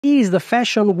Is the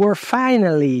fashion world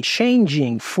finally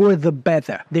changing for the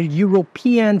better? The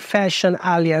European Fashion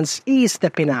Alliance is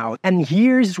stepping out, and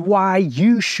here's why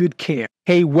you should care.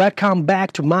 Hey, welcome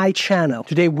back to my channel.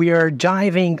 Today we are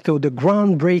diving into the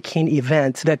groundbreaking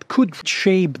event that could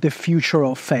shape the future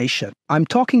of fashion. I'm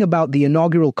talking about the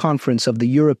inaugural conference of the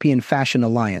European Fashion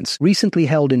Alliance, recently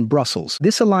held in Brussels.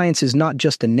 This alliance is not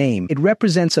just a name, it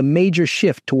represents a major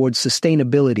shift towards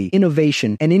sustainability,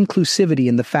 innovation, and inclusivity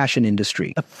in the fashion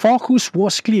industry. The focus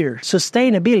was clear.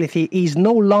 Sustainability is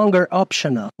no longer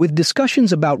optional. With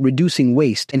discussions about reducing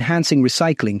waste, enhancing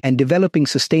recycling, and developing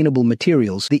sustainable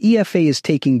materials, the EFA is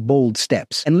taking bold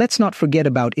steps. And let's not forget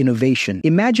about innovation.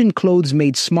 Imagine clothes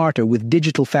made smarter with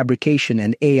digital fabrication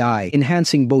and AI,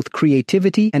 enhancing both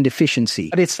creativity and efficiency.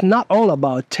 But it's not all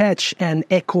about touch and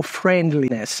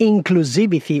eco-friendliness.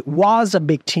 Inclusivity was a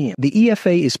big theme. The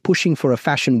EFA is pushing for a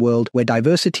fashion world where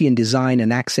diversity in design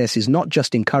and access is not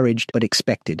just encouraged but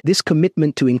expected. This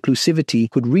commitment to inclusivity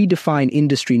could redefine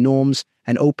industry norms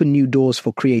and open new doors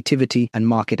for creativity and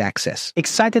market access.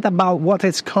 Excited about what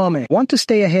is coming? Want to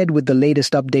stay ahead with the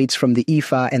latest updates from the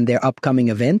EFA and their upcoming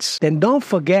events? Then don't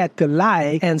forget to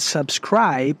like and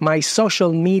subscribe my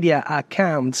social media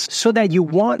accounts so that you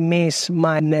won't miss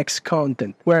my next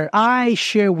content, where I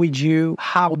share with you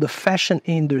how the fashion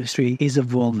industry is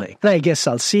evolving. And I guess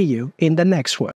I'll see you in the next one.